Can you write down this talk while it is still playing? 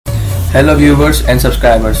Hello viewers and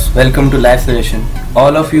subscribers, welcome to Live Suggestion.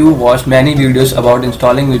 All of you watched many videos about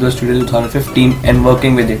installing Visual Studio 2015 and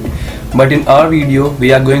working with it. But in our video,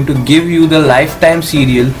 we are going to give you the lifetime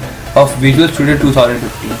serial of Visual Studio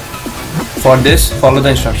 2015. For this, follow the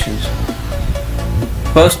instructions.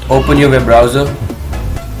 First, open your web browser.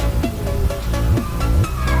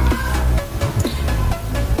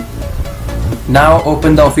 Now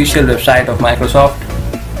open the official website of Microsoft.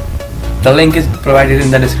 The link is provided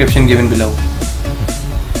in the description given below.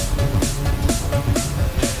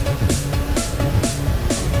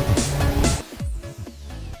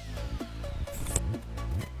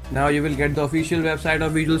 Now you will get the official website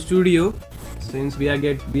of Visual Studio. Since we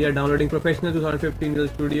are downloading Professional 2015 Visual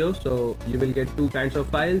Studio, so you will get two kinds of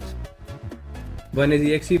files. One is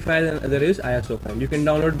exe file and other is ISO file. You can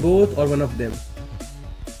download both or one of them.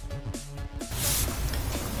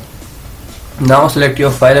 Now select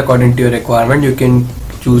your file according to your requirement. You can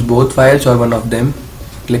choose both files or one of them.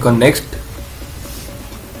 Click on next.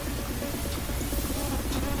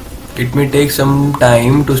 It may take some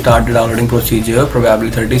time to start the downloading procedure,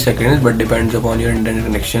 probably 30 seconds, but depends upon your internet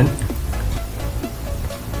connection.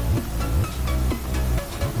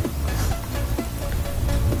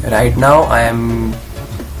 Right now I am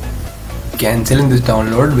cancelling this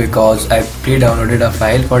download because I pre-downloaded a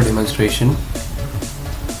file for demonstration.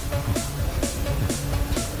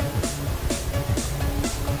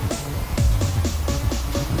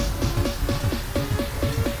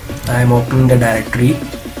 I am opening the directory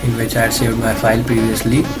in which I had saved my file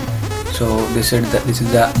previously. So this is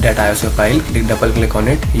that ISO file. Double click on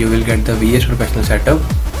it. You will get the VS Professional setup.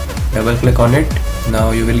 Double click on it.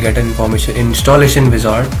 Now you will get an installation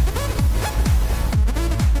wizard.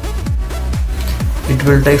 It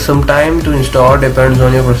will take some time to install, depends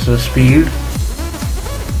on your processor speed.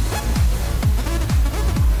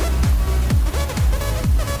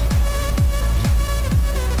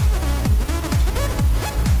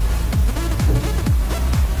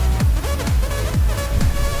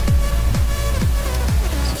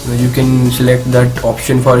 You can select that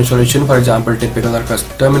option for installation, for example typical or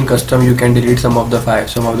custom. In custom you can delete some of the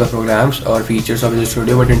programs or features of Visual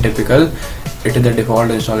Studio, but in typical it is the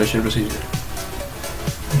default installation procedure.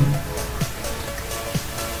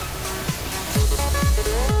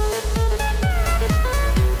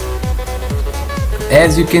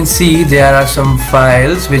 As you can see, there are some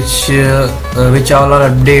files which all are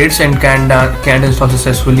updates and can't install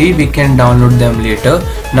successfully. We can download them later.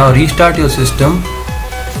 Now restart your system.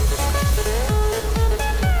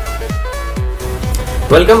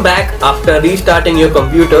 Welcome back after restarting your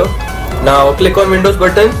computer. Now click on Windows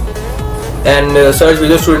button and search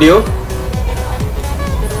Visual Studio.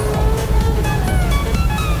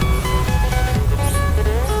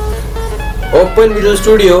 Open Visual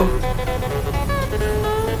Studio.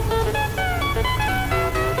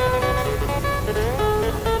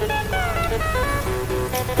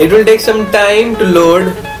 It will take some time to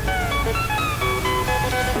load.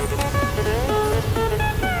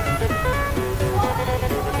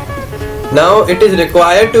 Now it is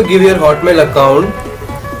required to give your Hotmail account.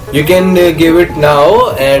 You can give it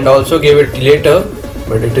now and also give it later,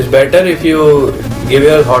 but it is better if you give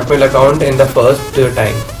your Hotmail account in the first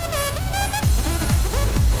time.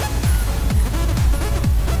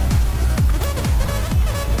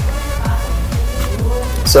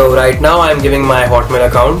 So right now I am giving my Hotmail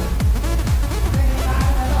account.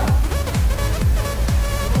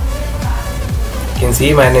 You can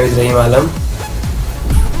see my name is Rahim Alam.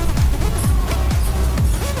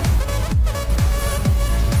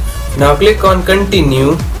 Now click on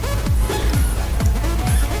continue.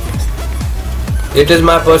 It is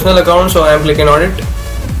my personal account, so I am clicking on it.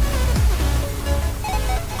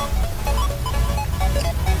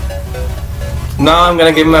 Now I'm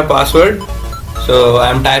gonna give my password, so I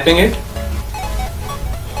am typing it.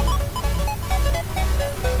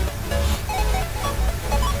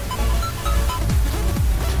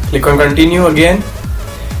 Click on continue again.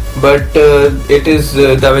 But the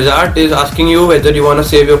wizard is asking you whether you want to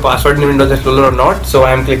save your password in Windows Explorer or not, so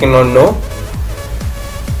I am clicking on no.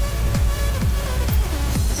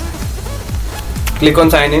 Click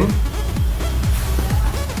on sign in.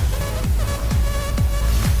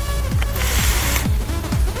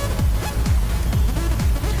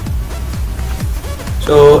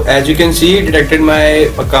 So as you can see, it detected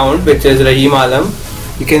my account, which is Rahim Alam.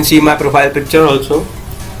 You can see my profile picture also.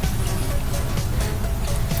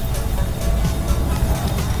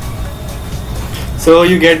 So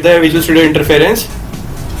you get the Visual Studio interference.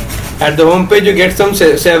 At the home page you get some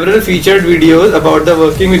several featured videos about the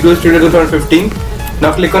working with Visual Studio 2015.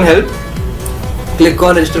 Now click on help. Click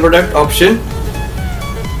on register product option.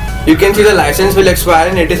 You can see the license will expire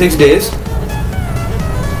in 86 days.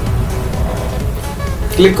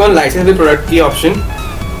 Click on license with product key option.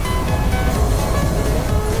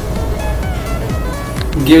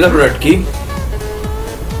 Give the product key.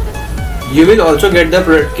 You will also get the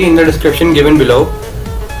product key in the description given below.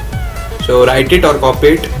 So write it or copy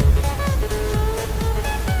it.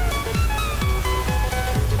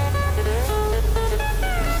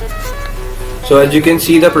 So as you can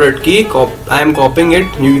see the product key, I am copying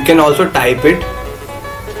it. You can also type it.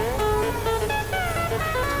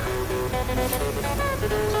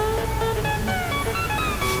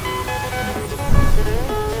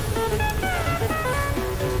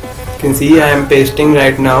 You can see I am pasting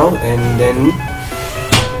right now, and then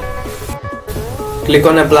click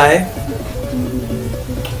on apply.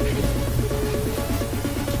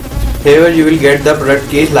 Here you will get the product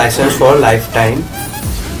key license for lifetime.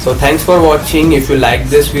 So thanks for watching. If you like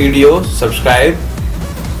this video, subscribe,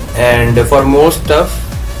 and for more stuff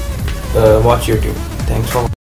watch YouTube. Thanks for watching.